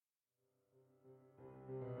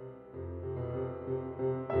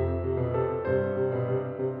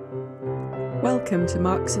Welcome to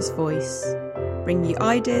Marxist Voice, bringing you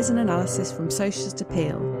ideas and analysis from Socialist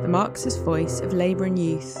Appeal, the Marxist voice of labour and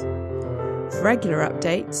youth. For regular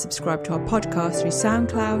updates, subscribe to our podcast through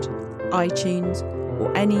SoundCloud, iTunes,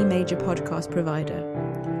 or any major podcast provider.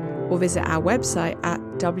 Or visit our website at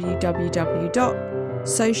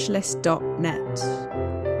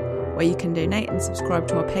www.socialist.net, where you can donate and subscribe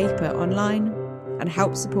to our paper online and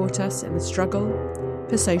help support us in the struggle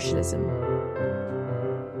for socialism.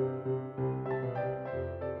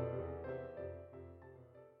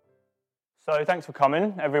 So thanks for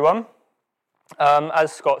coming, everyone.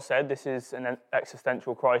 As Scott said, this is an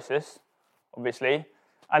existential crisis, obviously,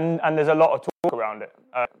 and there's a lot of talk around it,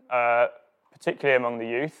 particularly among the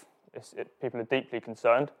youth. People are deeply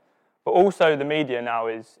concerned, but also the media now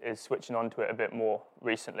is switching on to it a bit more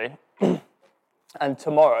recently. And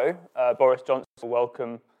tomorrow, Boris Johnson will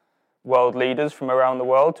welcome world leaders from around the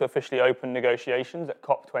world to officially open negotiations at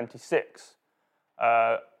COP26.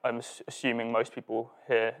 I'm assuming most people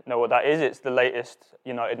here know what that is. It's the latest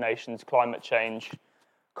United Nations climate change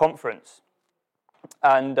conference.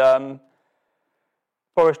 And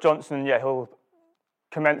Boris Johnson, he'll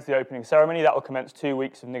commence the opening ceremony. That will commence 2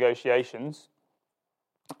 weeks of negotiations.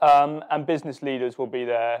 And business leaders will be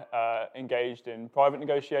there engaged in private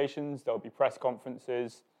negotiations. There'll be press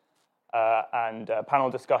conferences and panel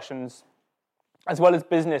discussions, as well as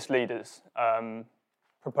business leaders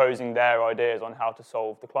proposing their ideas on how to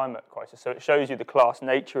solve the climate crisis. So it shows you the class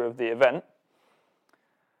nature of the event.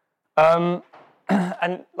 And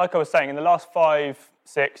like I was saying, in the last 5,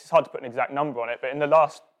 6, it's hard to put an exact number on it, but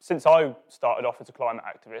since I started off as a climate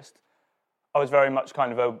activist, I was very much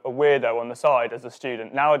kind of a weirdo on the side as a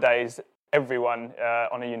student. Nowadays, everyone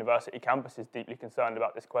on a university campus is deeply concerned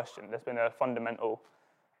about this question. There's been a fundamental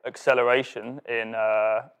acceleration in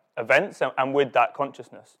events and with that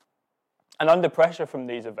consciousness. And under pressure from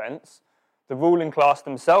these events, the ruling class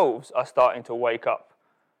themselves are starting to wake up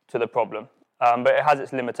to the problem, but it has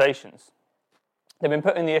its limitations. They've been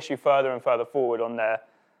putting the issue further and further forward on their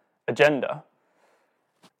agenda.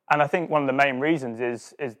 And I think one of the main reasons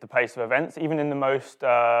is the pace of events, even in the most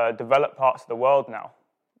developed parts of the world now,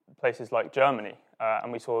 places like Germany,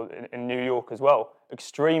 and we saw in New York as well,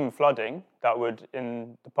 extreme flooding that would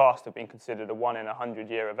in the past have been considered a 1 in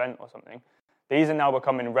 100-year event or something. These are now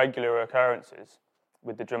becoming regular occurrences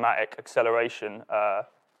with the dramatic acceleration of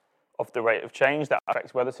the rate of change that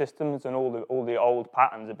affects weather systems, and all the old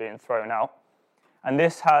patterns are being thrown out. And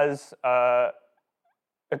this has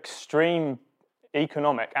extreme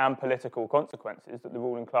economic and political consequences that the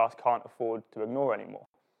ruling class can't afford to ignore anymore.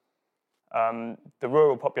 The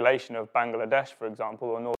rural population of Bangladesh, for example,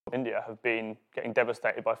 or North India have been getting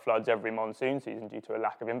devastated by floods every monsoon season due to a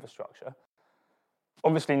lack of infrastructure.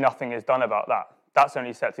 Obviously, nothing is done about that. That's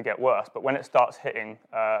only set to get worse. But when it starts hitting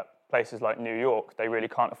places like New York, they really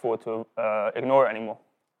can't afford to ignore it anymore.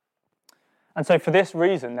 And so for this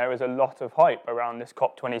reason, there is a lot of hype around this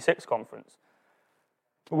COP26 conference.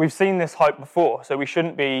 But we've seen this hype before, so we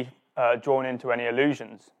shouldn't be drawn into any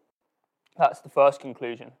illusions. That's the first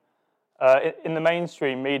conclusion. In the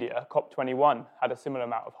mainstream media, COP21 had a similar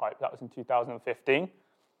amount of hype. That was in 2015.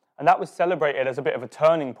 And that was celebrated as a bit of a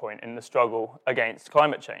turning point in the struggle against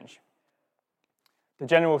climate change. The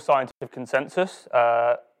general scientific consensus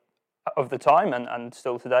of the time, and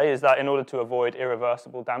still today, is that in order to avoid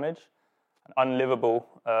irreversible damage and unlivable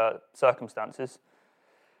circumstances,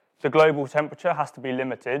 the global temperature has to be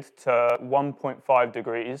limited to 1.5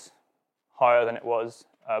 degrees higher than it was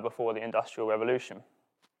before the Industrial Revolution.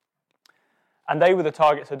 And they were the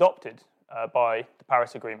targets adopted by the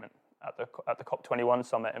Paris Agreement at the COP21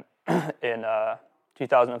 summit in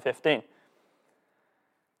 2015.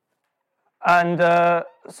 And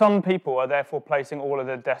some people are therefore placing all of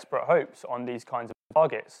their desperate hopes on these kinds of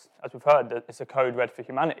targets. As we've heard, it's a code red for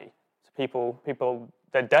humanity. So people,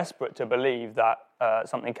 they're desperate to believe that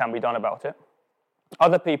something can be done about it.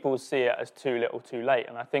 Other people see it as too little too late,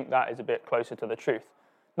 and I think that is a bit closer to the truth.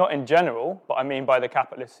 Not in general, but I mean by the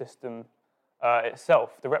capitalist system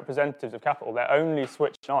itself. The representatives of capital, they're only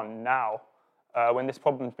switched on now when this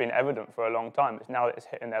problem's been evident for a long time. It's now that it's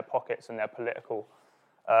hitting their pockets and their political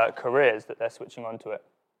careers that they're switching onto it.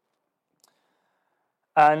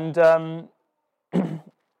 And the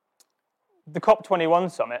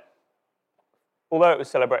COP21 summit, although it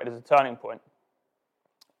was celebrated as a turning point,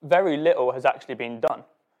 very little has actually been done.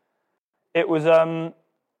 It was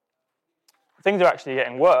things are actually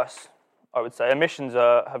getting worse, I would say. Emissions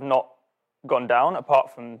have not gone down, apart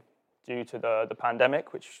from due to the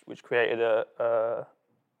pandemic, which created a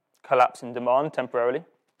collapse in demand temporarily.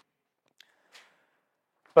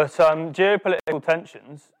 But geopolitical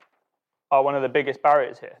tensions are one of the biggest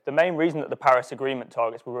barriers here. The main reason that the Paris Agreement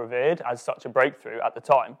targets were revered as such a breakthrough at the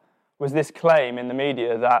time was this claim in the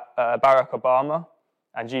media that Barack Obama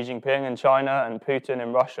and Xi Jinping in China and Putin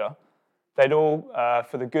in Russia, they'd all,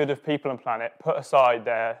 for the good of people and planet, put aside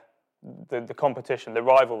the competition, the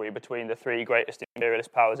rivalry between the three greatest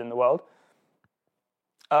imperialist powers in the world.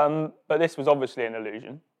 But this was obviously an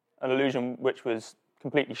illusion which was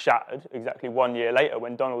completely shattered exactly 1 year later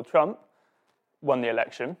when Donald Trump won the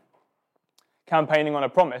election, campaigning on a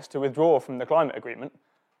promise to withdraw from the climate agreement,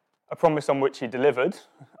 a promise on which he delivered,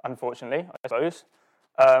 unfortunately, I suppose.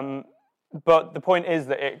 But the point is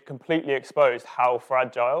that it completely exposed how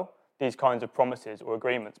fragile these kinds of promises or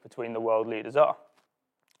agreements between the world leaders are.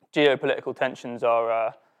 Geopolitical tensions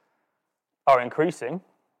are increasing,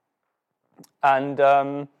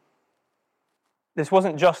 and this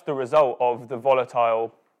wasn't just the result of the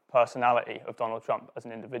volatile personality of Donald Trump as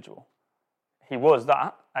an individual. He was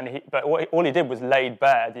that, but all he did was laid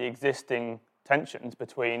bare the existing tensions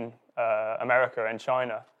between America and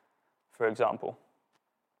China, for example.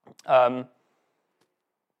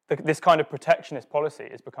 This kind of protectionist policy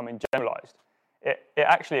is becoming generalized. It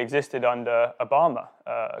actually existed under Obama,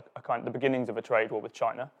 the beginnings of a trade war with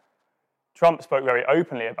China. Trump spoke very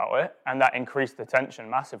openly about it, and that increased the tension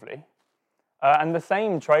massively. And the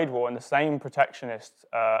same trade war and the same protectionist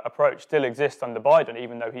approach still exists under Biden,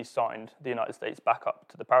 even though he signed the United States back up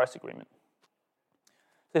to the Paris Agreement.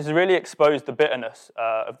 This has really exposed the bitterness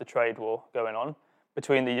of the trade war going on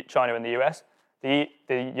between China and the US. The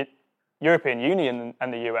European Union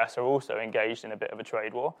and the US are also engaged in a bit of a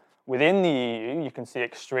trade war. Within the EU, you can see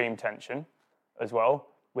extreme tension as well,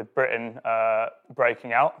 with Britain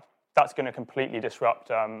breaking out. That's going to completely disrupt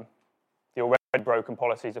the already broken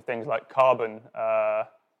policies of things like carbon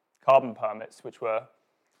permits, which were,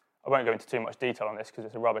 I won't go into too much detail on this because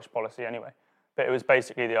it's a rubbish policy anyway, but it was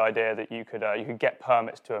basically the idea that you could get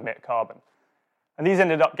permits to emit carbon. And these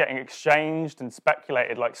ended up getting exchanged and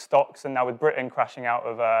speculated like stocks, and now with Britain crashing out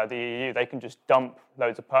of the EU, they can just dump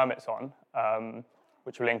loads of permits on,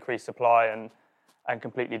 which will increase supply and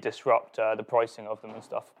completely disrupt the pricing of them and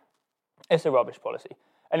stuff. It's a rubbish policy.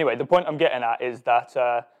 Anyway, the point I'm getting at is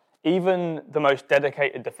that even the most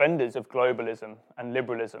dedicated defenders of globalism and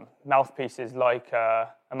liberalism, mouthpieces like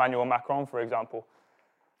Emmanuel Macron, for example,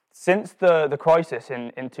 since the crisis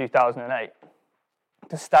in 2008,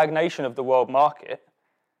 the stagnation of the world market,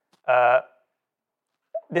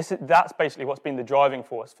 that's basically what's been the driving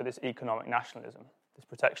force for this economic nationalism, this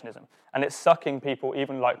protectionism. And it's sucking people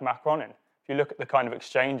even like Macron in. If you look at the kind of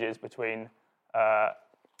exchanges between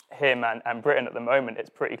him and Britain at the moment,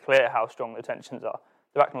 it's pretty clear how strong the tensions are.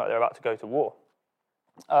 They're acting like they're about to go to war.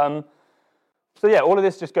 So yeah, all of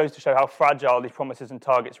this just goes to show how fragile these promises and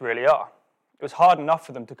targets really are. It was hard enough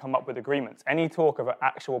for them to come up with agreements. Any talk of an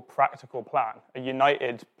actual practical plan, a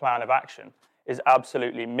united plan of action, is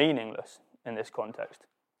absolutely meaningless in this context.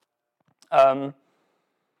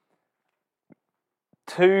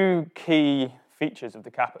 Two key features of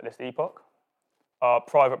the capitalist epoch are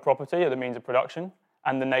private property, or the means of production,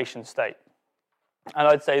 and the nation state. And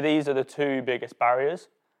I'd say these are the two biggest barriers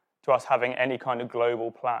to us having any kind of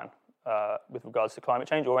global plan with regards to climate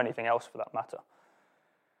change or anything else for that matter.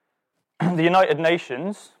 The United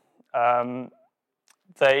Nations,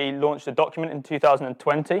 they launched a document in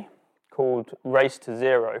 2020 called Race to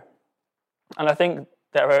Zero. And I think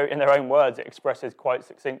in their own words, it expresses quite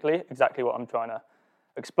succinctly exactly what I'm trying to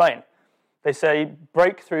explain. They say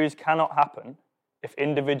breakthroughs cannot happen if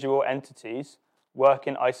individual entities work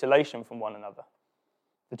in isolation from one another.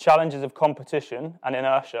 The challenges of competition and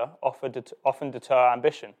inertia often deter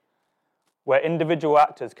ambition, where individual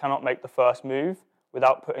actors cannot make the first move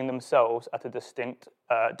without putting themselves at a distinct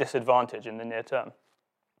disadvantage in the near term.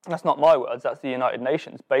 And that's not my words, that's the United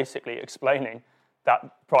Nations basically explaining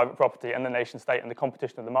that private property and the nation state and the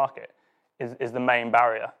competition of the market is the main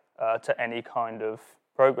barrier to any kind of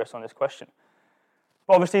progress on this question.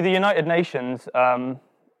 But obviously the United Nations,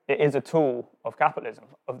 it is a tool of capitalism,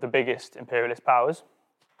 of the biggest imperialist powers.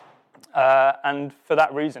 And for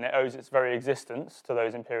that reason, it owes its very existence to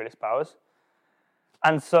those imperialist powers.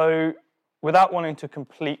 And so, without wanting to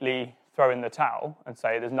completely throw in the towel and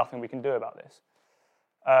say there's nothing we can do about this,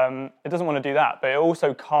 it doesn't want to do that, but it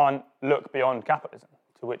also can't look beyond capitalism,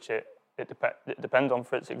 to which it depends on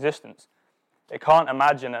for its existence. It can't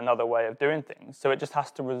imagine another way of doing things, so it just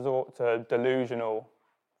has to resort to delusional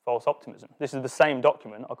false optimism. This is the same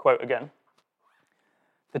document, I'll quote again.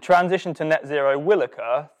 The transition to net zero will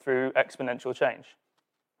occur through exponential change.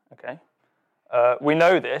 Okay? We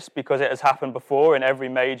know this because it has happened before in every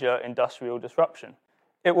major industrial disruption.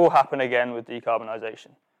 It will happen again with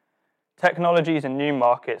decarbonisation. Technologies and new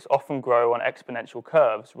markets often grow on exponential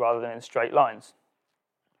curves rather than in straight lines.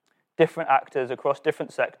 Different actors across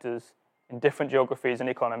different sectors in different geographies and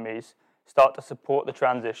economies start to support the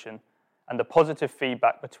transition, and the positive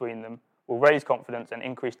feedback between them will raise confidence and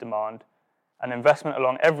increase demand, and investment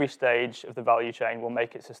along every stage of the value chain will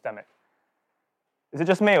make it systemic. Is it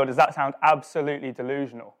just me, or does that sound absolutely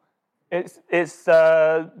delusional? It's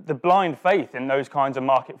the blind faith in those kinds of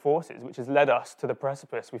market forces which has led us to the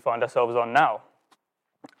precipice we find ourselves on now.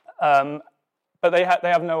 But they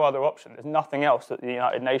have no other option. There's nothing else that the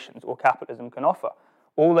United Nations or capitalism can offer.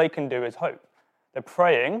 All they can do is hope. They're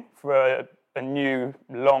praying for a new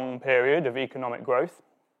long period of economic growth,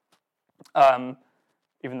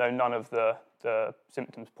 even though none of the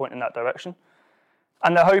symptoms point in that direction.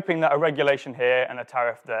 And they're hoping that a regulation here and a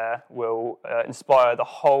tariff there will inspire the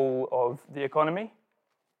whole of the economy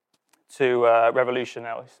to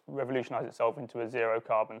revolutionize itself into a zero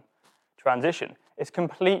carbon transition. It's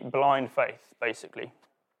complete blind faith, basically.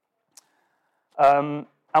 And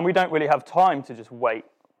we don't really have time to just wait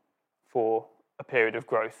for a period of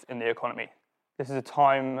growth in the economy. This is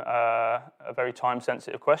a very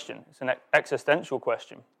time-sensitive question. It's an existential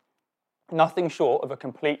question. Nothing short of a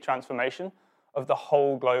complete transformation of the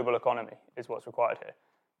whole global economy is what's required here.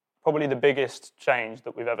 Probably the biggest change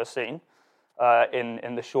that we've ever seen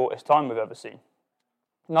in the shortest time we've ever seen.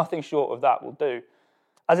 Nothing short of that will do.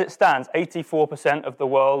 As it stands, 84% of the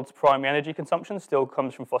world's primary energy consumption still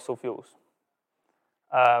comes from fossil fuels.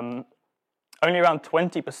 Only around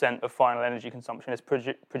 20% of final energy consumption is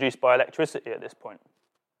produced by electricity at this point.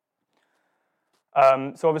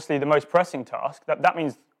 So obviously the most pressing task, that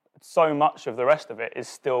means so much of the rest of it is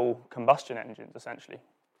still combustion engines, essentially.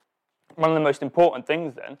 One of the most important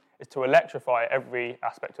things then is to electrify every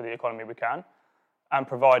aspect of the economy we can and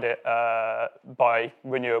provide it by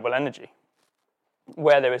renewable energy.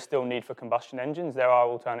 Where there is still need for combustion engines, there are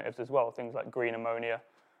alternatives as well, things like green ammonia,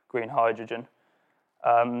 green hydrogen.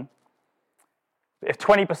 If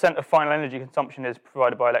 20% of final energy consumption is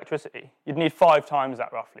provided by electricity, you'd need 5 times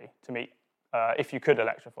that roughly to meet, if you could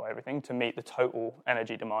electrify everything, to meet the total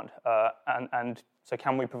energy demand. And so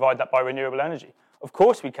can we provide that by renewable energy? Of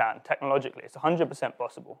course we can, technologically. It's 100%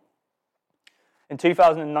 possible. In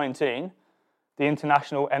 2019, the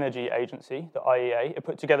International Energy Agency, the IEA, it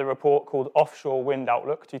put together a report called Offshore Wind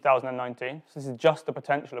Outlook 2019. So this is just the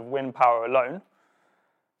potential of wind power alone.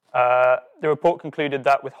 The report concluded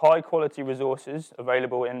that with high-quality resources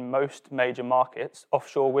available in most major markets,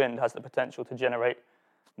 offshore wind has the potential to generate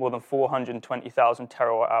more than 420,000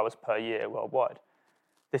 terawatt-hours per year worldwide.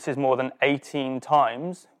 This is more than 18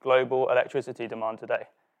 times global electricity demand today.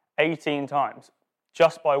 18 times,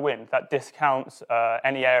 just by wind. That discounts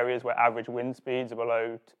any areas where average wind speeds are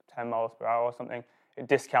below 10 miles per hour or something. It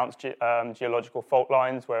discounts geological fault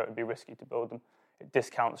lines where it would be risky to build them. It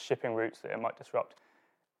discounts shipping routes that it might disrupt.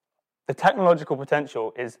 The technological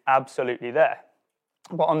potential is absolutely there.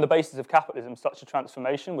 But on the basis of capitalism, such a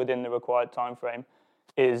transformation within the required time frame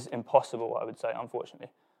is impossible, I would say, unfortunately.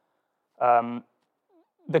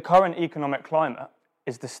 The current economic climate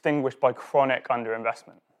is distinguished by chronic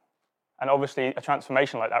underinvestment. And obviously, a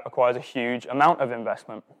transformation like that requires a huge amount of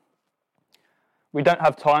investment. We don't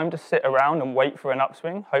have time to sit around and wait for an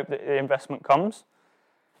upswing, hope that the investment comes.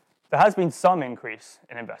 There has been some increase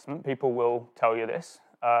in investment. People will tell you this.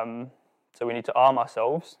 So we need to arm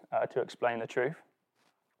ourselves to explain the truth.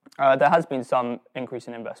 There has been some increase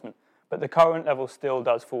in investment, but the current level still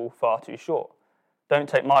does fall far too short. Don't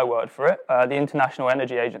take my word for it. The International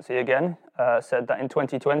Energy Agency, again, said that in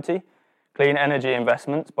 2020, clean energy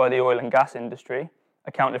investments by the oil and gas industry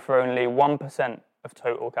accounted for only 1% of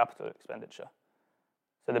total capital expenditure.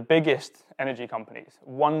 So the biggest energy companies,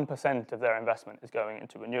 1% of their investment is going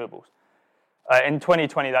into renewables. In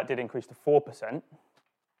 2020, that did increase to 4%.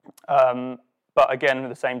 But again,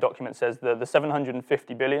 the same document says the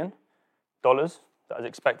 $750 billion that is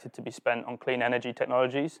expected to be spent on clean energy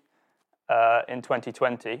technologies in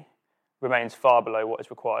 2020 remains far below what is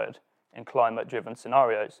required in climate-driven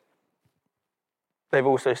scenarios. They've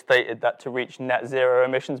also stated that to reach net zero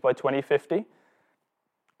emissions by 2050,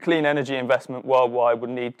 clean energy investment worldwide would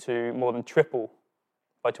need to more than triple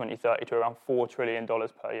by 2030 to around $4 trillion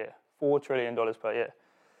per year. $4 trillion per year.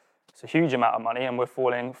 It's a huge amount of money, and we're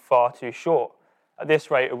falling far too short. At this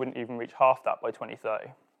rate, it wouldn't even reach half that by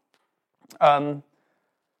 2030.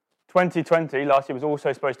 2020, last year, was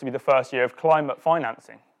also supposed to be the first year of climate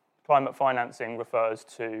financing. Climate financing refers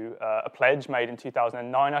to a pledge made in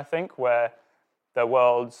 2009, I think, where the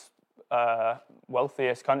world's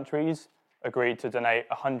wealthiest countries agreed to donate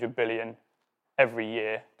 $100 billion every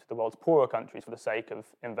year to the world's poorer countries for the sake of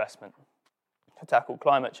investment to tackle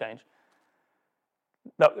climate change.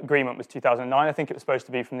 That agreement was 2009. I think it was supposed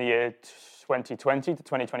to be from the year 2020 to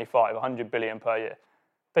 2025, 100 billion per year.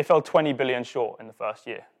 They fell 20 billion short in the first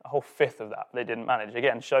year. A whole fifth of that they didn't manage.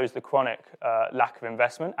 Again, shows the chronic lack of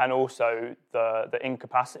investment and also the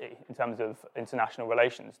incapacity in terms of international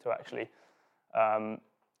relations to actually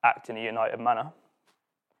act in a united manner.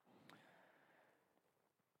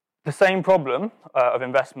 The same problem of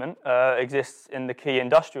investment exists in the key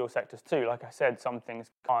industrial sectors too. Like I said, some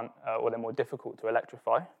things can't, or they're more difficult to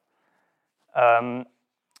electrify.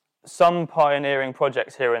 Some pioneering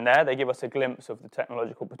projects here and there, they give us a glimpse of the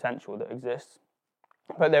technological potential that exists.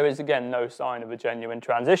 But there is, again, no sign of a genuine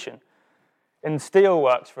transition. In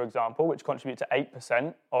steelworks, for example, which contribute to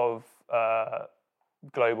 8% of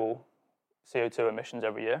global CO2 emissions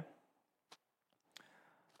every year,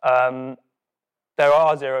 there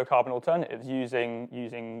are zero-carbon alternatives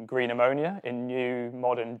using green ammonia in new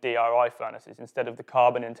modern DRI furnaces instead of the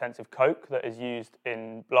carbon-intensive coke that is used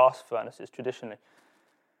in blast furnaces traditionally.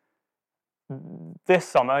 This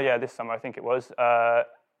summer I think it was,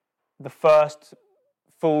 the first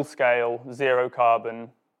full-scale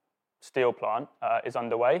zero-carbon steel plant is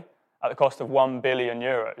underway at the cost of €1 billion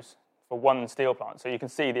for one steel plant. So you can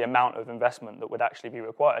see the amount of investment that would actually be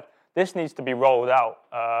required. This needs to be rolled out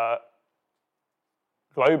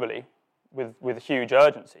globally with huge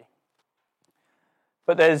urgency.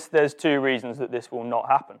 But there's two reasons that this will not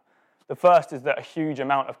happen. The first is that a huge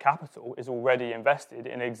amount of capital is already invested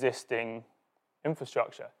in existing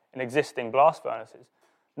infrastructure, in existing blast furnaces.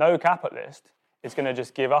 No capitalist is going to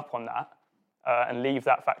just give up on that and leave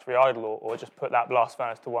that factory idle or just put that blast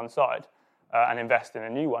furnace to one side and invest in a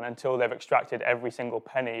new one until they've extracted every single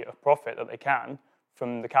penny of profit that they can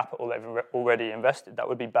from the capital they've already invested. That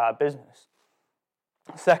would be bad business.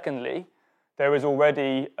 Secondly, there is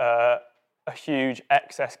already a huge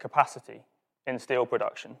excess capacity in steel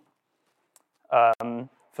production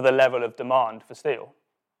for the level of demand for steel.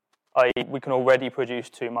 I.e., we can already produce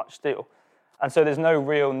too much steel. And so there's no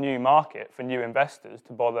real new market for new investors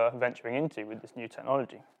to bother venturing into with this new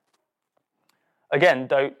technology. Again,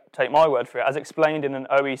 don't take my word for it. As explained in an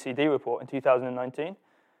OECD report in 2019,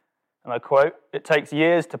 and I quote, "It takes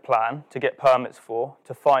years to plan, to get permits for,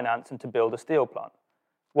 to finance, and to build a steel plant.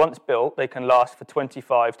 Once built, they can last for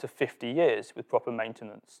 25 to 50 years with proper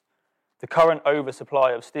maintenance. The current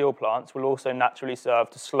oversupply of steel plants will also naturally serve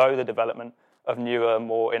to slow the development of newer,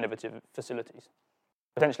 more innovative facilities."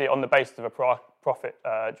 Potentially on the basis of a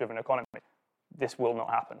profit-driven economy, this will not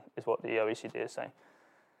happen, is what the OECD is saying.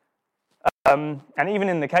 And even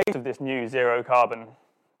in the case of this new zero-carbon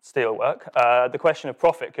steelwork, the question of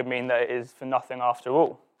profit could mean that it is for nothing after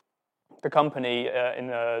all. The company, in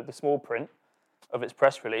the small print of its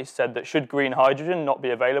press release, said that should green hydrogen not be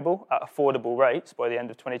available at affordable rates by the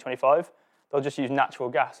end of 2025, they'll just use natural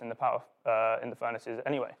gas in the power in the furnaces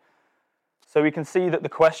anyway. So we can see that the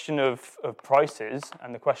question of prices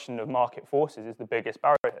and the question of market forces is the biggest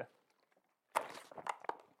barrier.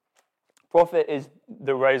 Profit is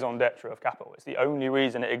the raison d'etre of capital. It's the only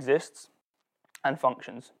reason it exists and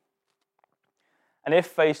functions. And if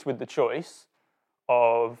faced with the choice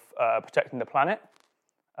of protecting the planet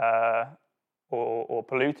or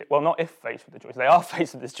polluting, well, not if faced with the choice, they are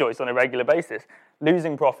faced with this choice on a regular basis,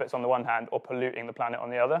 losing profits on the one hand or polluting the planet on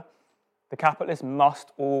the other, the capitalist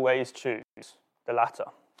must always choose the latter.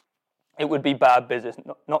 It would be bad business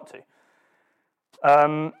not to.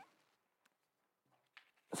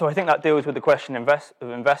 So I think that deals with the question of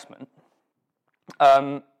investment.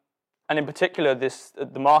 And in particular,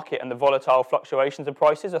 the market and the volatile fluctuations of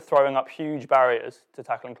prices are throwing up huge barriers to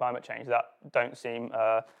tackling climate change that don't seem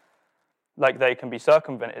like they can be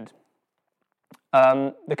circumvented.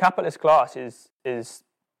 The capitalist class is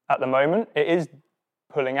at the moment, it is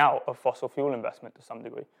pulling out of fossil fuel investment to some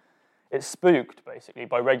degree. It's spooked, basically,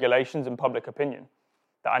 by regulations and public opinion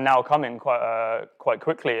that are now coming quite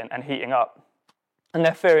quickly and heating up. And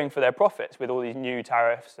they're fearing for their profits with all these new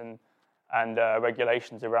tariffs and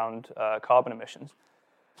regulations around carbon emissions.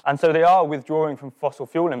 And so they are withdrawing from fossil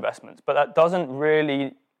fuel investments, but that doesn't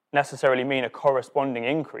really necessarily mean a corresponding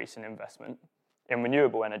increase in investment in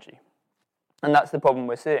renewable energy. And that's the problem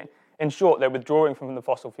we're seeing. In short, they're withdrawing from the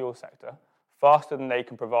fossil fuel sector faster than they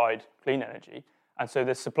can provide clean energy. And so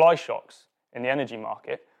there's supply shocks in the energy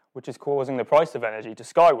market, which is causing the price of energy to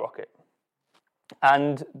skyrocket.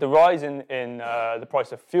 And the rise in the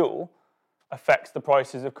price of fuel affects the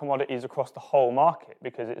prices of commodities across the whole market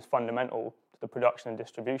because it is fundamental to the production and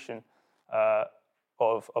distribution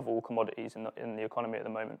of all commodities in the economy at the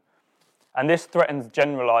moment. And this threatens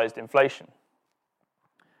generalized inflation.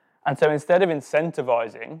 And so instead of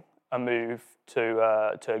incentivizing a move to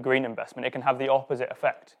a green investment, it can have the opposite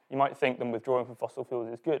effect. You might think them withdrawing from fossil fuels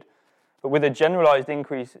is good, but with a generalized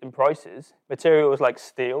increase in prices, materials like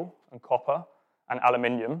steel and copper and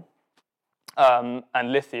aluminium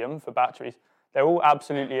and lithium for batteries, they're all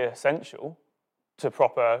absolutely essential to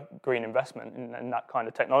proper green investment in that kind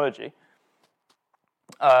of technology.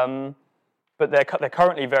 But they're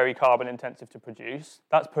currently very carbon intensive to produce.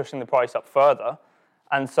 That's pushing the price up further.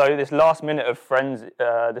 And so this last minute frenzy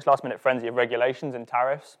of regulations and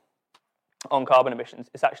tariffs on carbon emissions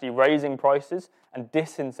is actually raising prices and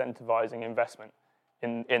disincentivizing investment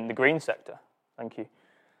in the green sector. Thank you.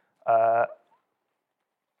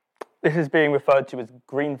 This is being referred to as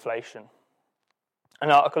greenflation. An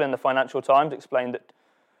article in the Financial Times explained that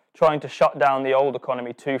trying to shut down the old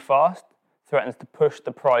economy too fast threatens to push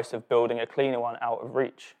the price of building a cleaner one out of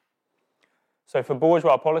reach. So for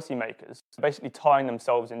bourgeois policymakers, basically tying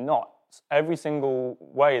themselves in knots, every single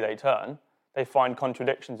way they turn, they find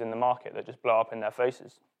contradictions in the market that just blow up in their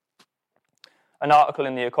faces. An article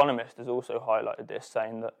in The Economist has also highlighted this,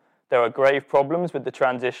 saying that there are grave problems with the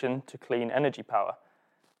transition to clean energy power.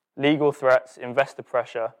 Legal threats, investor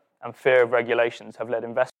pressure, and fear of regulations have led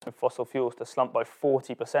investment in fossil fuels to slump by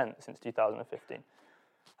 40% since 2015.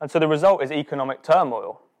 And so the result is economic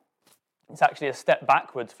turmoil. It's actually a step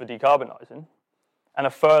backwards for decarbonising and a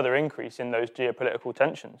further increase in those geopolitical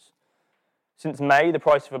tensions. Since May, the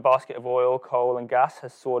price of a basket of oil, coal and gas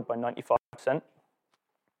has soared by 95%.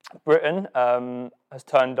 Britain has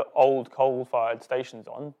turned old coal-fired stations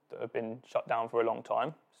on that have been shut down for a long time.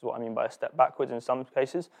 This is what I mean by a step backwards in some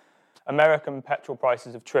cases. American petrol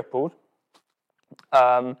prices have tripled.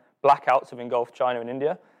 Blackouts have engulfed China and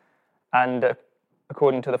India. And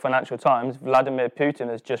according to the Financial Times, Vladimir Putin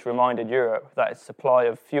has just reminded Europe that its supply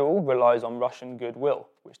of fuel relies on Russian goodwill,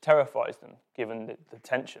 which terrifies them, given the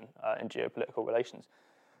tension in geopolitical relations.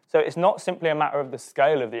 So it's not simply a matter of the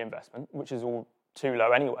scale of the investment, which is all too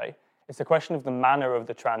low anyway. It's a question of the manner of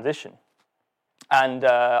the transition. And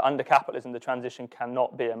under capitalism, the transition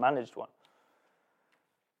cannot be a managed one.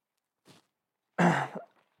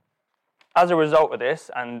 As a result of this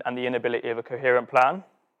and the inability of a coherent plan,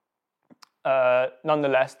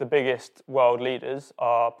 nonetheless, the biggest world leaders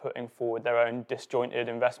are putting forward their own disjointed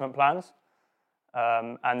investment plans.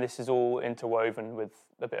 And this is all interwoven with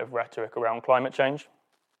a bit of rhetoric around climate change.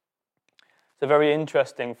 It's a very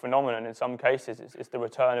interesting phenomenon in some cases. It's the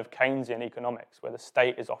return of Keynesian economics, where the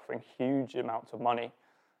state is offering huge amounts of money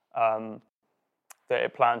that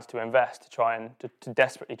it plans to invest to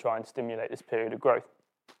desperately try and stimulate this period of growth.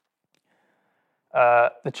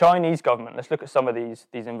 The Chinese government, let's look at some of these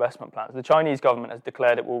investment plans. The Chinese government has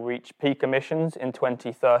declared it will reach peak emissions in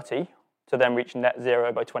 2030 to then reach net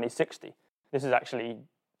zero by 2060. This is actually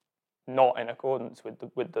not in accordance with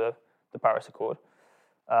the Paris Accord.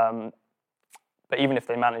 But even if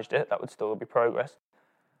they managed it, that would still be progress.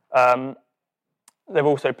 They've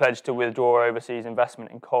also pledged to withdraw overseas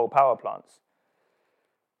investment in coal power plants.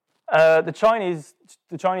 The Chinese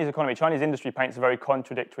economy, Chinese industry paints a very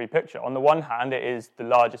contradictory picture. On the one hand, it is the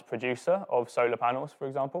largest producer of solar panels, for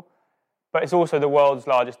example, but it's also the world's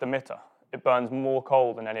largest emitter. It burns more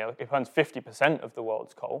coal than any other. It burns 50% of the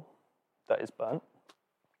world's coal that is burnt.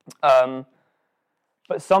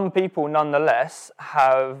 But some people, nonetheless,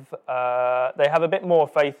 have a bit more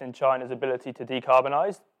faith in China's ability to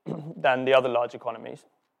decarbonize than the other large economies,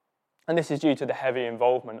 and this is due to the heavy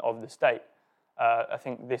involvement of the state. I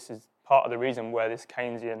think this is part of the reason where this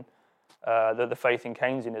Keynesian, the faith in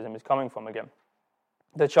Keynesianism is coming from again.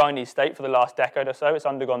 The Chinese state, for the last decade or so, it's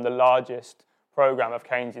undergone the largest program of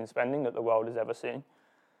Keynesian spending that the world has ever seen.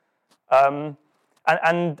 And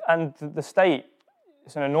the state,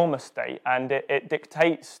 it's an enormous state, and it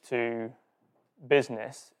dictates to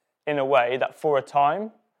business in a way that for a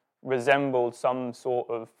time resembled some sort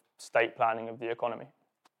of state planning of the economy.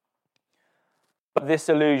 But this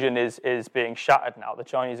illusion is being shattered now. The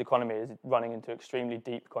Chinese economy is running into extremely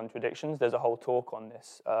deep contradictions. There's a whole talk on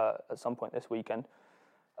this at some point this weekend.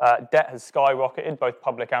 Debt has skyrocketed, both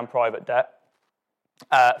public and private debt.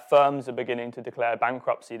 Firms are beginning to declare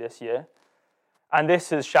bankruptcy this year. And this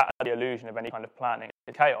has shattered the illusion of any kind of planning.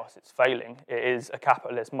 It's chaos, it's failing. It is a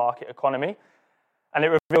capitalist market economy. And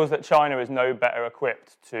it reveals that China is no better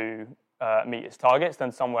equipped to meet its targets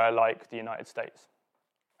than somewhere like the United States.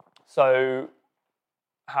 So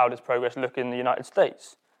how does progress look in the United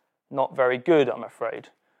States? Not very good, I'm afraid.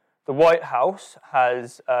 The White House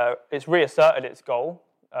has it's reasserted its goal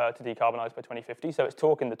to decarbonise by 2050, so it's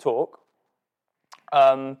talking the talk.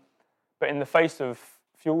 But in the face of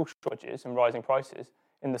fuel shortages and rising prices,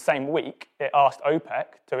 in the same week, it asked OPEC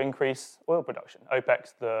to increase oil production.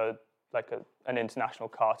 OPEC's the an international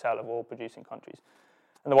cartel of oil-producing countries.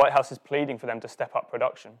 And the White House is pleading for them to step up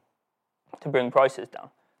production to bring prices down.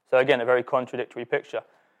 So again, a very contradictory picture.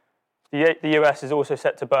 The US is also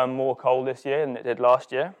set to burn more coal this year than it did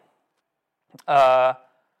last year. Biden's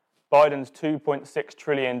 $2.6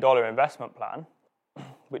 trillion investment plan,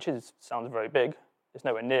 which sounds very big, is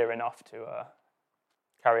nowhere near enough to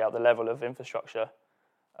carry out the level of infrastructure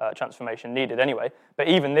transformation needed anyway. But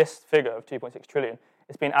even this figure of 2.6 trillion,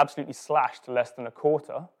 it's been absolutely slashed to less than a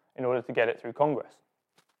quarter in order to get it through Congress.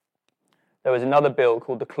 There was another bill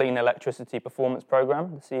called the Clean Electricity Performance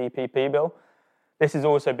Program, the CEPP bill. This is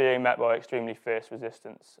also being met by extremely fierce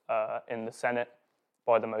resistance in the Senate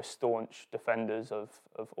by the most staunch defenders of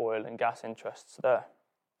oil and gas interests there.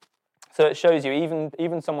 So it shows you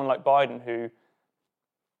even someone like Biden who,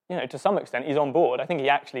 to some extent, he's on board. I think he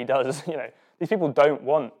actually does, these people don't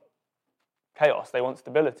want chaos, they want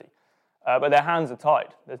stability. But their hands are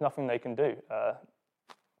tied. There's nothing they can do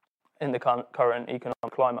in the current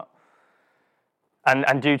economic climate.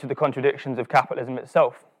 And due to the contradictions of capitalism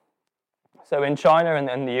itself. So in China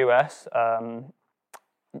and the US,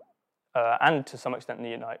 and to some extent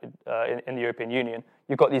in the European Union,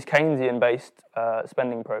 you've got these Keynesian-based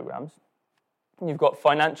spending programs. You've got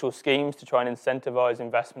financial schemes to try and incentivize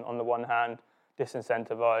investment on the one hand,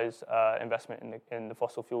 disincentivize investment in the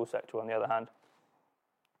fossil fuel sector on the other hand.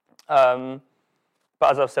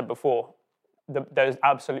 But as I've said before, there's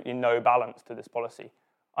absolutely no balance to this policy.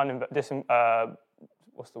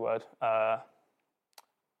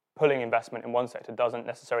 Pulling investment in one sector doesn't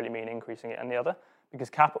necessarily mean increasing it in the other, because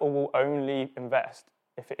capital will only invest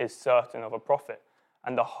if it is certain of a profit.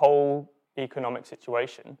 And the whole economic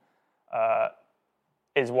situation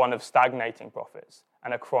is one of stagnating profits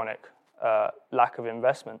and a chronic lack of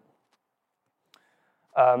investment.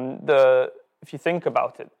 If you think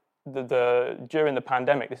about it, during the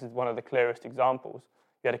pandemic, this is one of the clearest examples.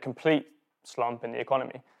 You had a complete slump in the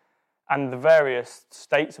economy. And the various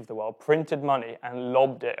states of the world printed money and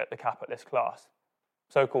lobbed it at the capitalist class,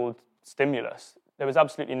 so-called stimulus. There was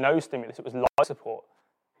absolutely no stimulus. It was life support.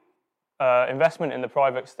 Investment in the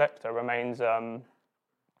private sector remains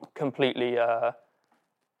chronically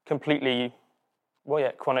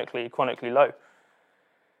low.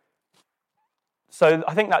 So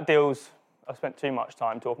I think that I've spent too much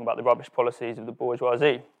time talking about the rubbish policies of the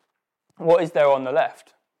bourgeoisie. What is there on the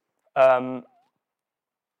left?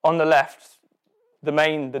 On the left,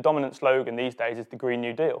 the dominant slogan these days is the Green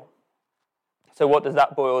New Deal. So what does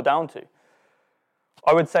that boil down to?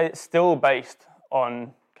 I would say it's still based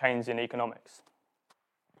on Keynesian economics.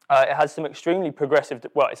 It has some extremely progressive,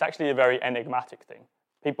 it's actually a very enigmatic thing.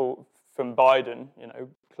 People from Biden,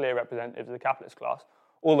 clear representatives of the capitalist class,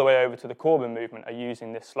 all the way over to the Corbyn movement are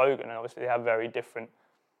using this slogan, and obviously they have very different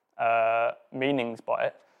meanings by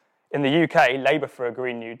it. In the UK, Labour for a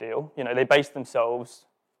Green New Deal, they base themselves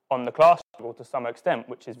on the class struggle to some extent,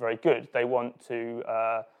 which is very good. They want to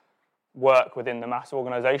work within the mass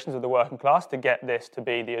organisations of the working class to get this to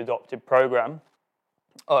be the adopted programme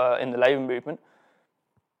in the Labour movement.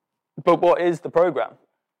 But what is the programme?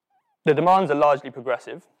 The demands are largely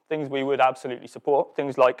progressive, things we would absolutely support,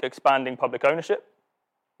 things like expanding public ownership,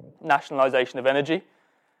 nationalisation of energy,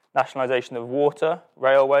 nationalisation of water,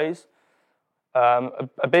 railways,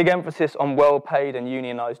 a big emphasis on well-paid and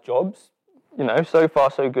unionised jobs. So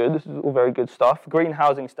far so good. This is all very good stuff. Green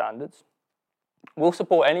housing standards. We'll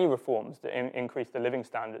support any reforms that increase the living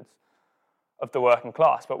standards of the working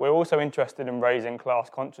class, but we're also interested in raising class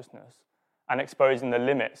consciousness and exposing the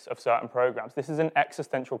limits of certain programs. This is an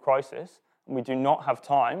existential crisis, and we do not have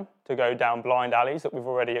time to go down blind alleys that we've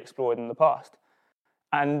already explored in the past.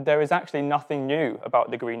 And there is actually nothing new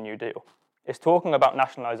about the Green New Deal. It's talking about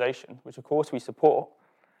nationalisation, which of course we support,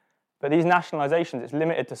 but these nationalisations, it's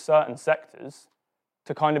limited to certain sectors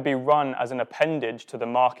to kind of be run as an appendage to the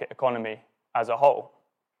market economy as a whole.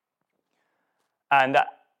 And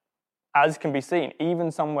as can be seen,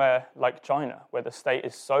 even somewhere like China, where the state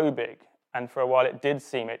is so big, and for a while it did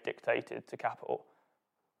seem it dictated to capital,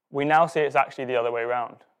 we now see it's actually the other way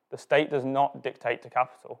around. The state does not dictate to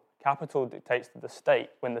capital. Capital dictates to the state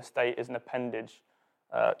when the state is an appendage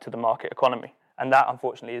to the market economy. And that,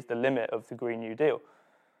 unfortunately, is the limit of the Green New Deal.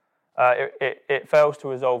 It fails to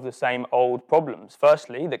resolve the same old problems.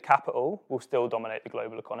 Firstly, that capital will still dominate the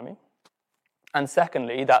global economy. And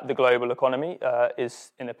secondly, that the global economy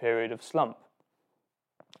is in a period of slump.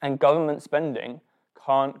 And government spending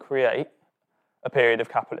can't create a period of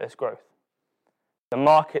capitalist growth. The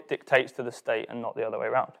market dictates to the state and not the other way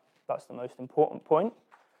around. That's the most important point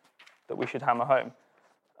that we should hammer home.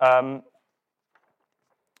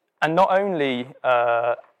 And not only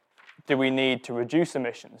do we need to reduce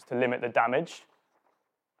emissions to limit the damage?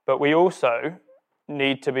 But we also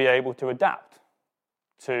need to be able to adapt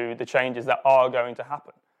to the changes that are going to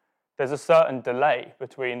happen. There's a certain delay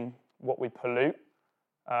between what we pollute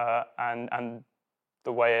and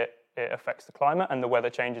the way it affects the climate and the weather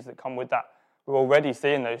changes that come with that. We're already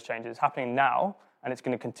seeing those changes happening now, and it's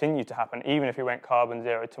going to continue to happen even if we went carbon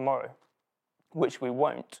zero tomorrow, which we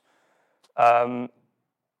won't. And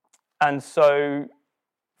so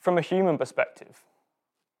from a human perspective,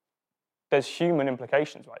 there's human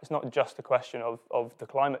implications, right? It's not just a question of the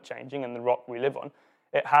climate changing and the rock we live on.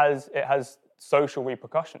 It has social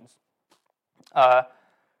repercussions.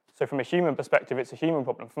 So from a human perspective, it's a human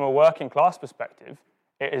problem. From a working class perspective,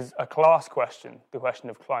 it is a class question, the question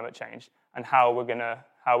of climate change and how we're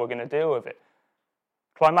gonna deal with it.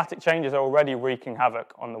 Climatic changes are already wreaking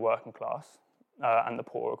havoc on the working class and the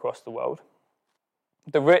poor across the world.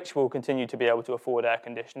 The rich will continue to be able to afford air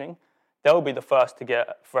conditioning. They'll be the first to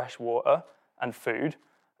get fresh water and food.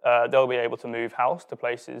 They'll be able to move house to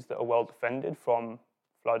places that are well defended from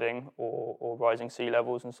flooding or rising sea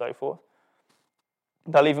levels and so forth.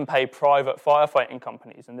 They'll even pay private firefighting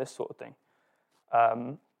companies and this sort of thing.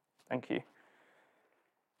 Thank you.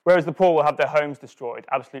 Whereas the poor will have their homes destroyed,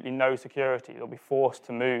 absolutely no security. They'll be forced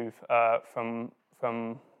to move from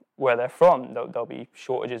where they're from. There'll be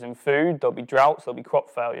shortages in food, there'll be droughts, there'll be crop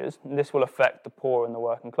failures, and this will affect the poor and the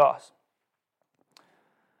working class.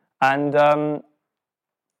 And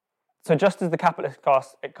so just as the capitalist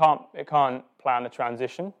class, it can't plan a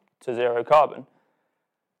transition to zero carbon,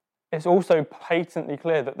 it's also patently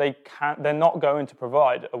clear that they're not going to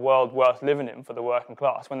provide a world worth living in for the working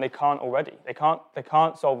class when they can't already. They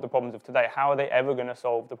can't solve the problems of today. How are they ever going to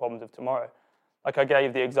solve the problems of tomorrow? Like I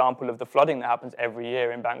gave the example of the flooding that happens every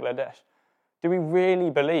year in Bangladesh. Do we really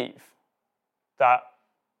believe that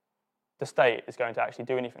the state is going to actually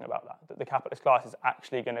do anything about that? That the capitalist class is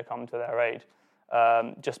actually going to come to their aid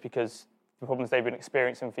just because the problems they've been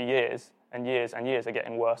experiencing for years and years and years are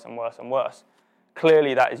getting worse and worse and worse?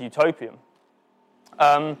 Clearly, that is utopian.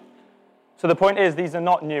 So the point is, these are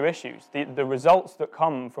not new issues. The results that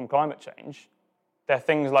come from climate change, they're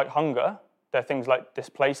things like hunger, they're things like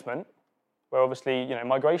displacement, where obviously,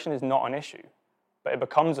 migration is not an issue, but it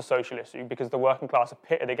becomes a social issue because the working class are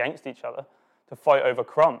pitted against each other to fight over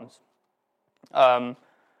crumbs.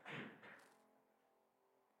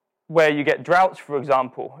 Where you get droughts, for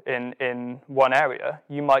example, in one area,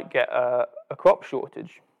 you might get a crop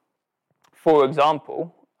shortage. For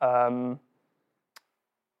example, in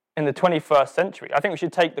the 21st century, I think we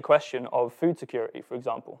should take the question of food security, for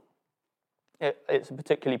example. It's a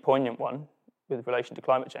particularly poignant one with relation to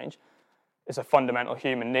climate change. It's a fundamental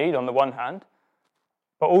human need on the one hand,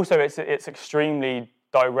 but also it's extremely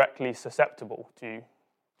directly susceptible to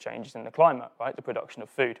changes in the climate, right? The production of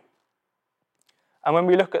food. And when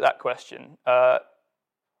we look at that question,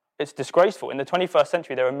 it's disgraceful. In the 21st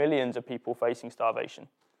century, there are millions of people facing starvation,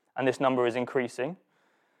 and this number is increasing.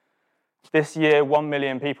 This year, 1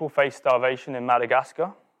 million people face starvation in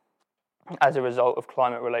Madagascar as a result of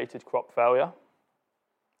climate-related crop failure.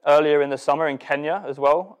 Earlier in the summer in Kenya as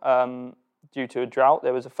well, due to a drought,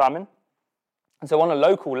 there was a famine. And so on a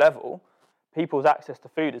local level, people's access to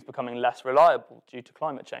food is becoming less reliable due to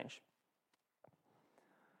climate change.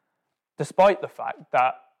 Despite the fact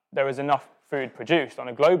that there is enough food produced on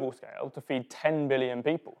a global scale to feed 10 billion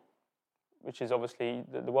people, which is obviously,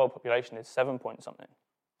 the world population is 7 point something.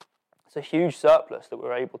 It's a huge surplus that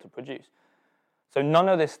we're able to produce. So none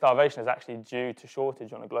of this starvation is actually due to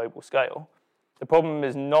shortage on a global scale. The problem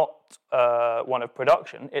is not one of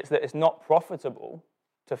production, it's that it's not profitable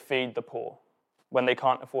to feed the poor when they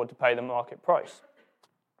can't afford to pay the market price.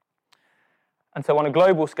 And so on a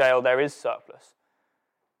global scale, there is surplus.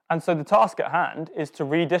 And so the task at hand is to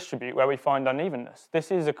redistribute where we find unevenness.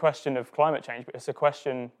 This is a question of climate change, but it's a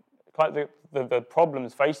question, the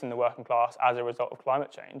problems facing the working class as a result of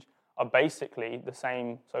climate change are basically the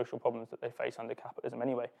same social problems that they face under capitalism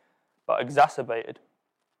anyway, but exacerbated.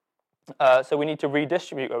 So we need to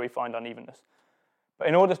redistribute where we find unevenness. But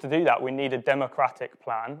in order to do that, we need a democratic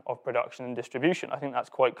plan of production and distribution. I think that's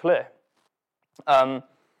quite clear.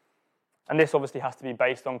 And this obviously has to be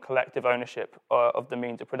based on collective ownership of the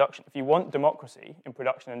means of production. If you want democracy in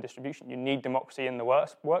production and distribution, you need democracy in the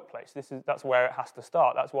workplace. That's where it has to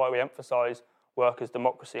start. That's why we emphasize workers'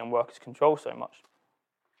 democracy and workers' control so much.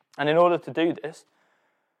 And in order to do this,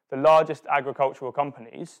 the largest agricultural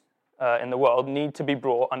companies in the world need to be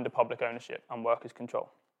brought under public ownership and workers' control.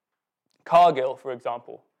 Cargill, for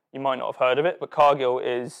example, you might not have heard of it, but Cargill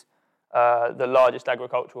is the largest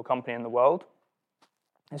agricultural company in the world.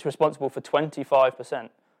 It's responsible for 25%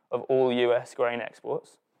 of all US grain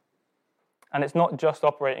exports. And it's not just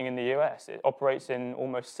operating in the US. It operates in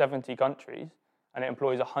almost 70 countries, and it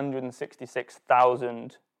employs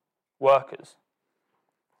 166,000 workers.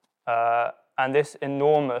 And this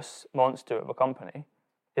enormous monster of a company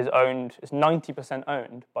is 90%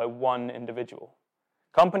 owned by one individual.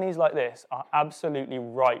 Companies like this are absolutely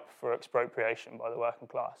ripe for expropriation by the working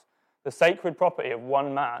class. The sacred property of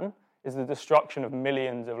one man is the destruction of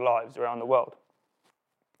millions of lives around the world.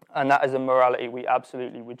 And that is a morality we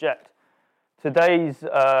absolutely reject. Today's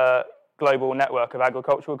global network of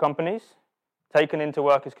agricultural companies, taken into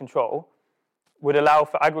workers' control, would allow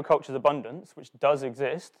for agriculture's abundance, which does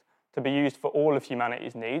exist, to be used for all of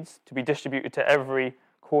humanity's needs, to be distributed to every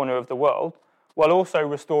corner of the world, while also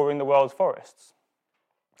restoring the world's forests.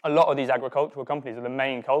 A lot of these agricultural companies are the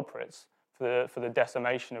main culprits for the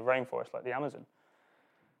decimation of rainforests like the Amazon.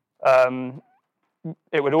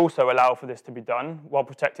 It would also allow for this to be done while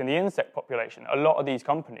protecting the insect population. A lot of these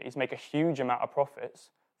companies make a huge amount of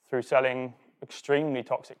profits through selling extremely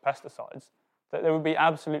toxic pesticides that there would be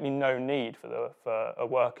absolutely no need for a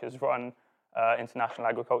workers-run international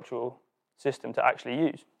agricultural system to actually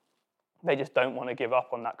use. They just don't want to give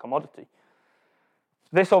up on that commodity.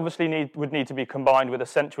 This obviously would need to be combined with a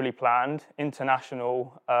centrally planned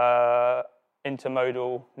international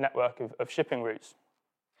intermodal network of shipping routes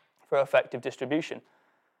for effective distribution.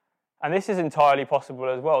 And this is entirely possible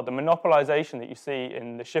as well. The monopolization that you see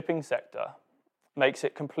in the shipping sector makes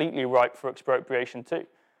it completely ripe for expropriation too.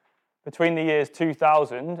 Between the years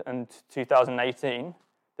 2000 and 2018,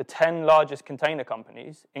 the 10 largest container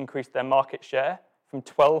companies increased their market share from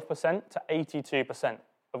 12% to 82%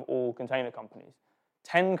 of all container companies.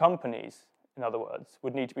 10 companies, in other words,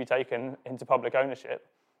 would need to be taken into public ownership,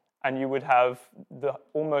 and you would have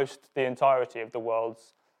almost the entirety of the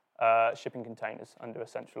world's shipping containers under a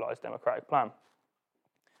centralized democratic plan.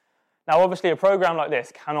 Now, obviously, a program like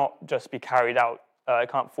this cannot just be carried out. It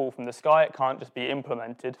can't fall from the sky. It can't just be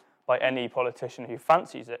implemented by any politician who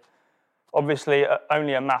fancies it. Obviously,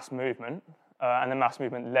 only a mass movement, and a mass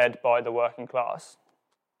movement led by the working class,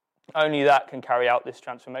 only that can carry out this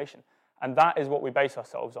transformation. And that is what we base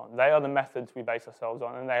ourselves on. They are the methods we base ourselves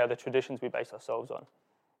on, and they are the traditions we base ourselves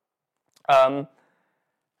on.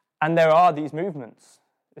 And there are these movements.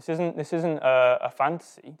 This isn't a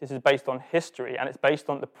fantasy. This is based on history, and it's based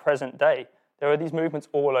on the present day. There are these movements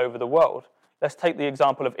all over the world. Let's take the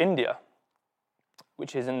example of India,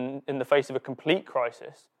 which is in the face of a complete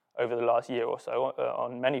crisis over the last year or so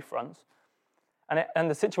on many fronts.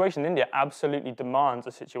 And the situation in India absolutely demands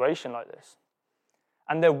a situation like this.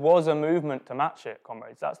 And there was a movement to match it,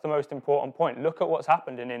 comrades. That's the most important point. Look at what's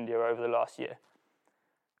happened in India over the last year.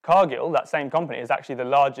 Cargill, that same company, is actually the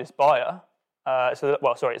largest buyer. It's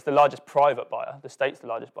the largest private buyer. The state's the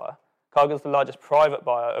largest buyer. Cargill's the largest private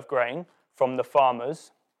buyer of grain from the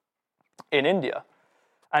farmers in India.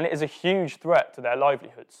 And it is a huge threat to their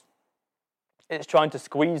livelihoods. It's trying to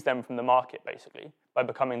squeeze them from the market, basically, by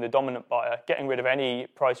becoming the dominant buyer, getting rid of any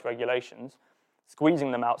price regulations,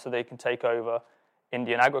 squeezing them out so they can take over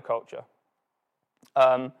Indian agriculture.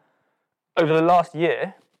 Over the last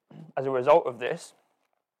year, as a result of this,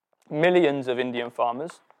 millions of Indian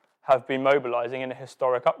farmers have been mobilizing in a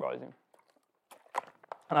historic uprising.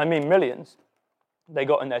 And I mean millions. They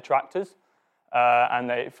got in their tractors and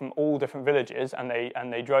they from all different villages, and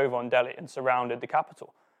they drove on Delhi and surrounded the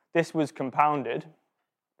capital. This was compounded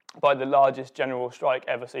by the largest general strike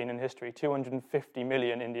ever seen in history. 250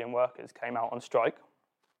 million Indian workers came out on strike.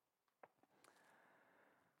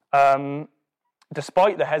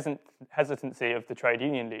 Despite the hesitancy of the trade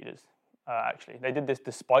union leaders, actually. They did this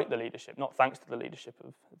despite the leadership, not thanks to the leadership,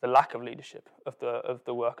 of the lack of leadership of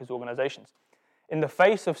the workers' organizations. In the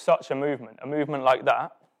face of such a movement like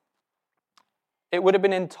that, it would have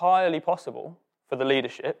been entirely possible for the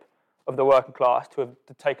leadership of the working class to have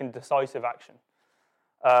taken decisive action,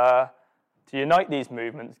 to unite these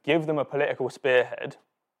movements, give them a political spearhead,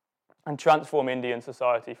 and transform Indian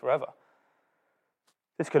society forever.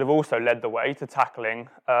 This could have also led the way to tackling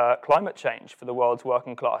climate change for the world's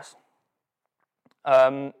working class.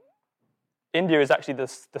 India is actually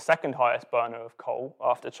the second highest burner of coal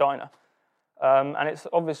after China. And it's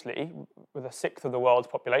obviously, with a sixth of the world's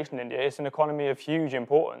population in India, it's an economy of huge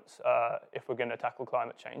importance. If we're going to tackle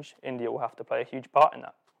climate change, India will have to play a huge part in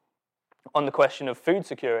that. On the question of food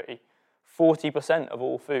security, 40% of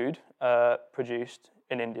all food produced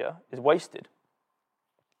in India is wasted.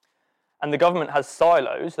 And the government has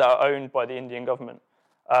silos that are owned by the Indian government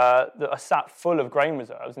that are sat full of grain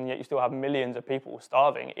reserves, and yet you still have millions of people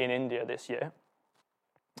starving in India this year.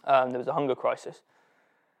 There was a hunger crisis.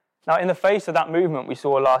 Now, in the face of that movement we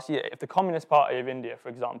saw last year, if the Communist Party of India, for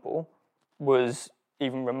example, was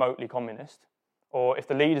even remotely communist, or if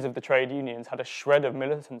the leaders of the trade unions had a shred of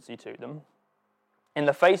militancy to them, in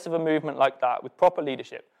the face of a movement like that, with proper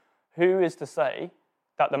leadership, who is to say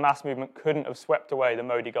that the mass movement couldn't have swept away the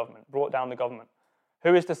Modi government, brought down the government?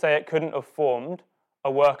 Who is to say it couldn't have formed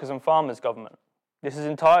a workers' and farmers' government? This is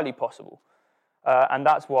entirely possible. And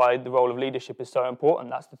that's why the role of leadership is so important.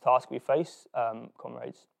 That's the task we face,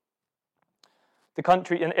 comrades. The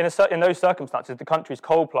country, in those circumstances, the country's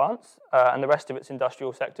coal plants and the rest of its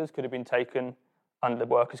industrial sectors could have been taken under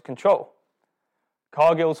workers' control.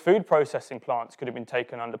 Cargill's food processing plants could have been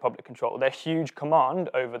taken under public control. Their huge command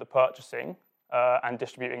over the purchasing and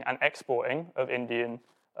distributing and exporting of Indian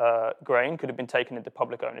grain could have been taken into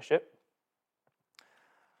public ownership.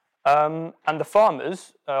 And the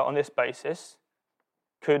farmers, on this basis,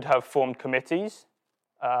 could have formed committees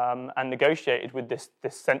and negotiated with this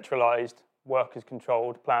centralised,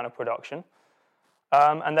 workers-controlled plan of production.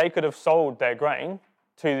 And they could have sold their grain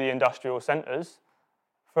to the industrial centres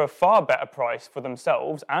for a far better price for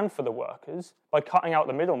themselves and for the workers by cutting out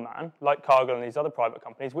the middleman, like Cargill and these other private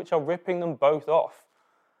companies, which are ripping them both off.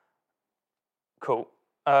 Cool.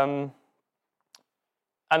 And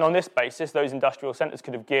on this basis, those industrial centres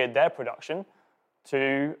could have geared their production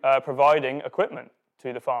to providing equipment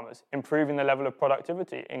to the farmers, improving the level of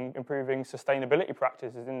productivity, improving sustainability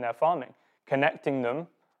practices in their farming, connecting them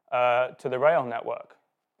to the rail network,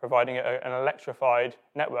 providing an electrified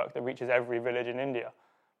network that reaches every village in India,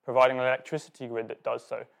 providing an electricity grid that does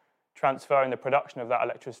so, transferring the production of that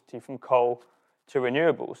electricity from coal to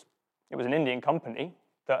renewables. It was an Indian company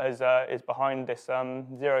that is behind this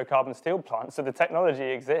zero-carbon steel plant, so the technology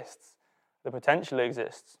exists, the potential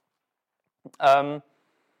exists. On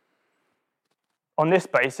this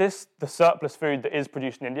basis, the surplus food that is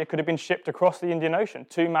produced in India could have been shipped across the Indian Ocean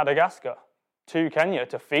to Madagascar, to Kenya,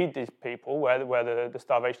 to feed these people where the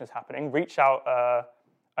starvation is happening, reach out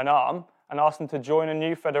an arm and ask them to join a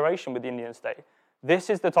new federation with the Indian state. This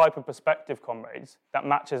is the type of perspective, comrades, that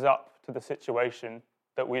matches up to the situation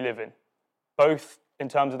that we live in, both in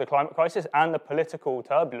terms of the climate crisis and the political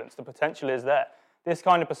turbulence. The potential is there. This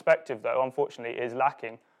kind of perspective, though, unfortunately, is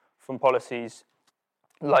lacking from policies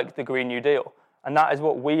like the Green New Deal. And that is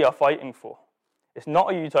what we are fighting for. It's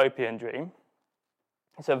not a utopian dream.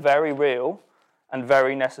 It's a very real and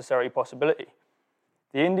very necessary possibility.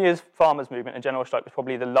 The India's farmers' movement and general strike was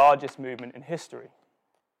probably the largest movement in history.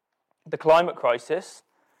 The climate crisis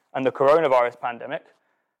and the coronavirus pandemic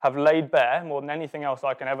have laid bare, more than anything else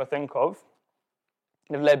I can ever think of,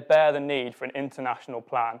 they've laid bare the need for an international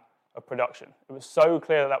plan of production. It was so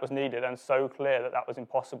clear that that was needed and so clear that that was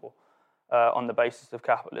impossible on the basis of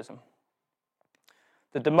capitalism.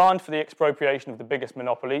 The demand for the expropriation of the biggest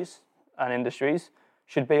monopolies and industries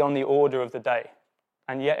should be on the order of the day,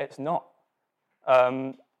 and yet it's not.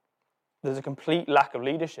 There's a complete lack of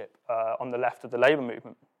leadership on the left of the labour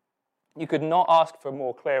movement. You could not ask for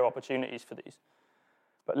more clear opportunities for these.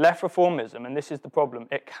 But left reformism, and this is the problem,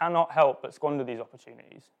 it cannot help but squander these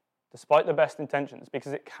opportunities, despite the best intentions,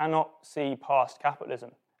 because it cannot see past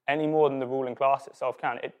capitalism any more than the ruling class itself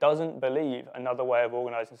can. It doesn't believe another way of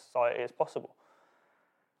organising society is possible.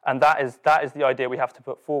 And that is the idea we have to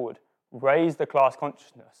put forward. Raise the class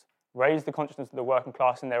consciousness. Raise the consciousness of the working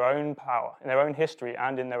class in their own power, in their own history,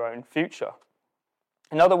 and in their own future.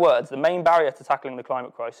 In other words, the main barrier to tackling the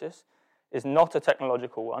climate crisis is not a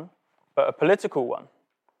technological one, but a political one.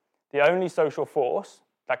 The only social force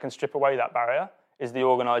that can strip away that barrier is the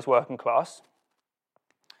organised working class.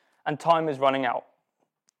 And time is running out.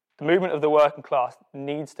 The movement of the working class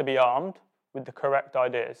needs to be armed with the correct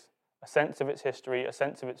ideas, a sense of its history, a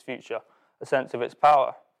sense of its future, a sense of its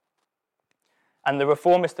power. And the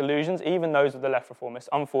reformist illusions, even those of the left reformists,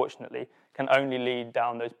 unfortunately, can only lead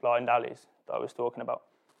down those blind alleys that I was talking about.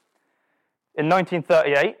 In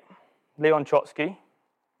 1938, Leon Trotsky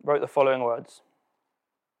wrote the following words: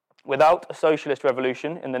 "Without a socialist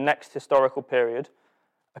revolution in the next historical period,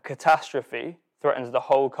 a catastrophe threatens the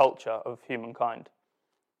whole culture of humankind.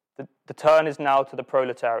 The turn is now to the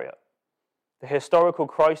proletariat. The historical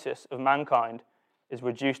crisis of mankind is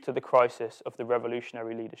reduced to the crisis of the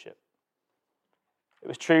revolutionary leadership." It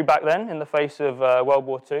was true back then in the face of World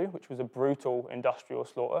War II, which was a brutal industrial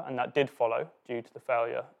slaughter, and that did follow due to the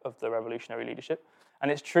failure of the revolutionary leadership. And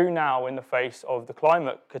it's true now in the face of the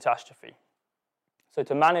climate catastrophe. So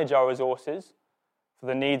to manage our resources for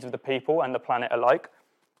the needs of the people and the planet alike,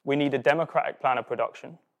 we need a democratic plan of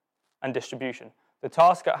production and distribution. The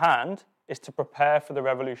task at hand is to prepare for the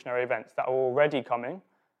revolutionary events that are already coming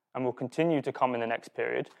and will continue to come in the next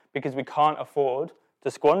period, because we can't afford to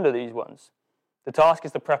squander these ones. The task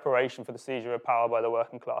is the preparation for the seizure of power by the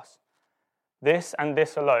working class. This and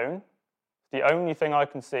this alone the only thing I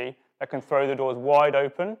can see that can throw the doors wide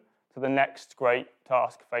open to the next great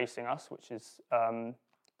task facing us, which is the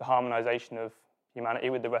harmonisation of humanity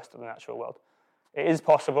with the rest of the natural world. It is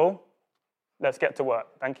possible. Let's get to work.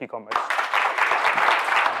 Thank you, comrades.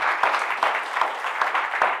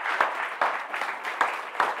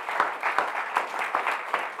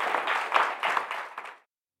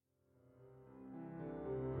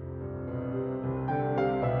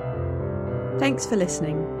 Thanks for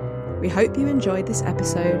listening. We hope you enjoyed this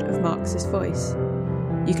episode of Marxist Voice.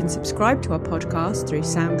 You can subscribe to our podcast through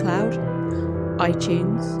SoundCloud,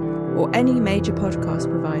 iTunes, or any major podcast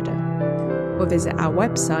provider, or visit our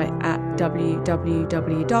website at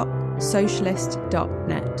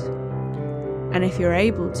www.socialist.net. And if you're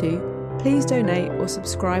able to, please donate or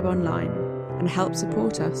subscribe online and help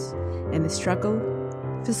support us in the struggle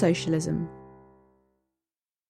for socialism.